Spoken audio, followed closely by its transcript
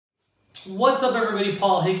What's up, everybody?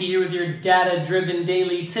 Paul Hickey here with your data-driven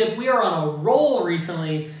daily tip. We are on a roll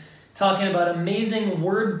recently talking about amazing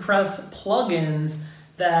WordPress plugins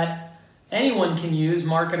that anyone can use,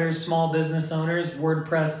 marketers, small business owners,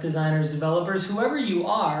 WordPress designers, developers, whoever you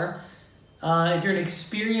are. If you're an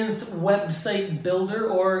experienced website builder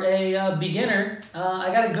or a beginner,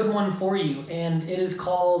 I got a good one for you, and it is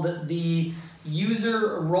called the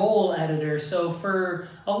User Role Editor. So for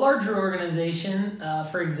a larger organization,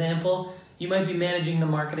 for example, you might be managing the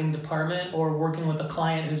marketing department or working with a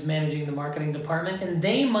client who's managing the marketing department, and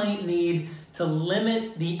they might need to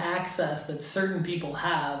limit the access that certain people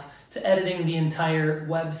have to editing the entire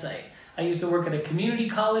website. I used to work at a community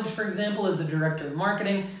college, for example, as the director of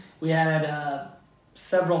marketing. We had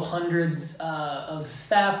several hundreds of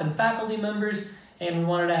staff and faculty members, and we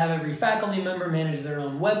wanted to have every faculty member manage their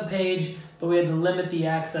own web page, but we had to limit the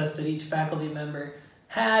access that each faculty member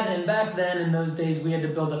had. And back then, in those days, we had to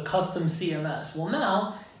build a custom CMS. Well,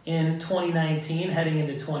 now, in 2019, heading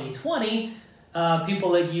into 2020,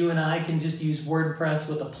 people like you and I can just use WordPress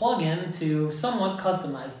with a plugin to somewhat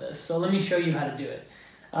customize this. So let me show you how to do it.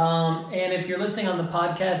 And if you're listening on the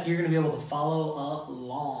podcast, you're going to be able to follow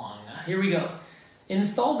along. Here we go.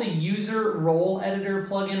 Install the User Role Editor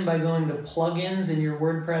plugin by going to Plugins in your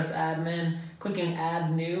WordPress admin, clicking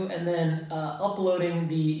Add New, and then uploading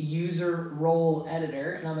the User Role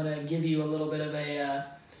Editor. And I'm going to give you a little bit of a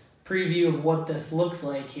preview of what this looks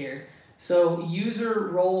like here. So User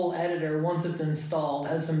Role Editor, once it's installed,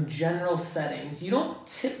 has some general settings. You don't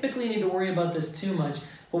typically need to worry about this too much,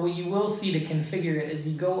 but what you will see to configure it is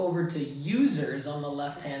you go over to Users on the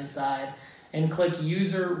left-hand side and click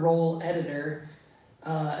User Role Editor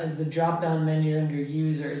as the drop-down menu under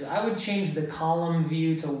Users. I would change the column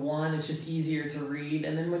view to 1. It's just easier to read.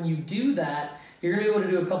 And then when you do that, you're going to be able to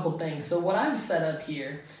do a couple things. So what I've set up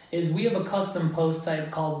here is we have a custom post type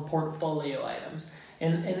called portfolio items.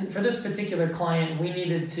 And for this particular client, we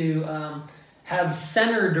needed to have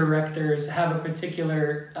center directors have a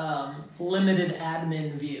particular limited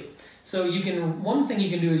admin view. So one thing you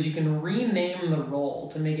can do is you can rename the role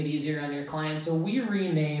to make it easier on your client. So we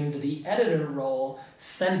renamed the editor role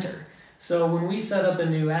Center. So when we set up a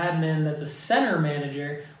new admin that's a center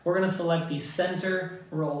manager, we're going to select the center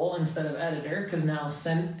role instead of editor, because now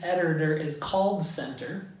editor is called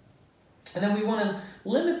center. And then we want to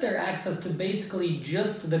limit their access to basically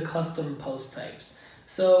just the custom post types.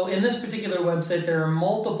 So in this particular website, there are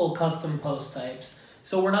multiple custom post types.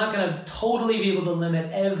 So we're not going to totally be able to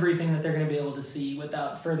limit everything that they're going to be able to see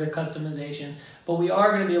without further customization, but we are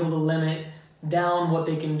going to be able to limit down what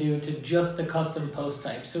they can do to just the custom post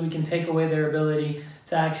types. So we can take away their ability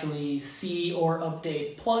to actually see or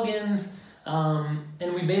update plugins,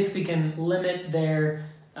 and we basically can limit their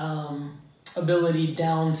ability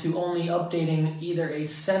down to only updating either a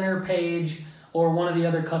center page or one of the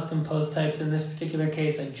other custom post types, in this particular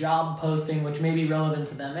case, a job posting, which may be relevant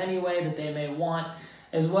to them anyway, that they may want,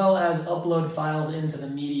 as well as upload files into the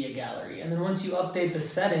media gallery. And then once you update the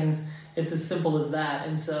settings, it's as simple as that.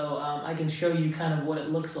 And so I can show you kind of what it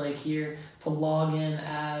looks like here to log in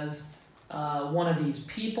as one of these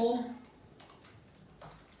people.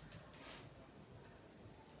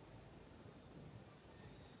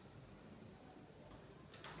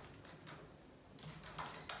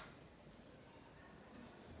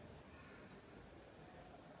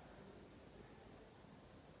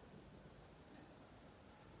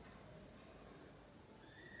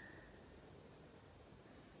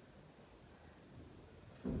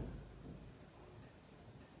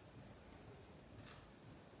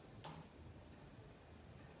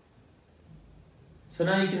 So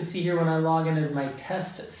now you can see here when I log in as my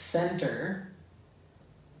test center,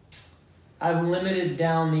 I've limited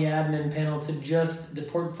down the admin panel to just the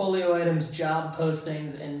portfolio items, job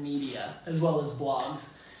postings, and media, as well as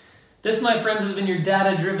blogs. This, my friends, has been your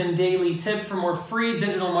data-driven daily tip. For more free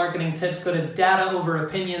digital marketing tips, go to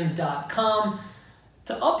dataoveropinions.com.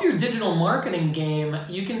 To up your digital marketing game,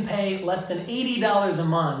 you can pay less than $80 a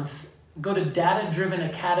month. Go to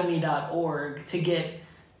datadrivenacademy.org to get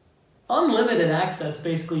unlimited access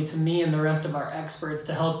basically to me and the rest of our experts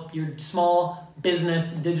to help your small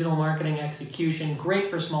business digital marketing execution. Great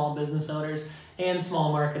for small business owners and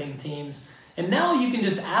small marketing teams. And now you can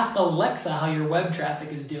just ask Alexa how your web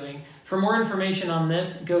traffic is doing. For more information on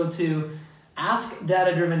this, go to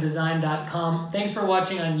askdatadrivendesign.com. Thanks for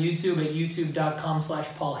watching on YouTube at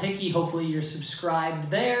youtube.com/Paul Hickey. Hopefully you're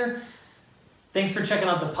subscribed there. Thanks for checking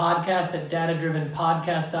out the podcast at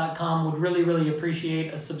datadrivenpodcast.com. Would really, really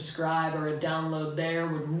appreciate a subscribe or a download there.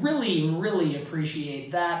 Would really, really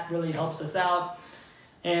appreciate that. Really helps us out.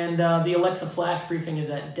 And the Alexa Flash Briefing is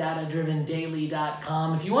at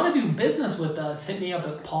datadrivendaily.com. If you want to do business with us, hit me up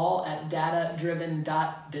at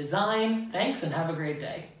paul@datadriven.design. Thanks and have a great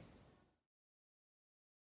day.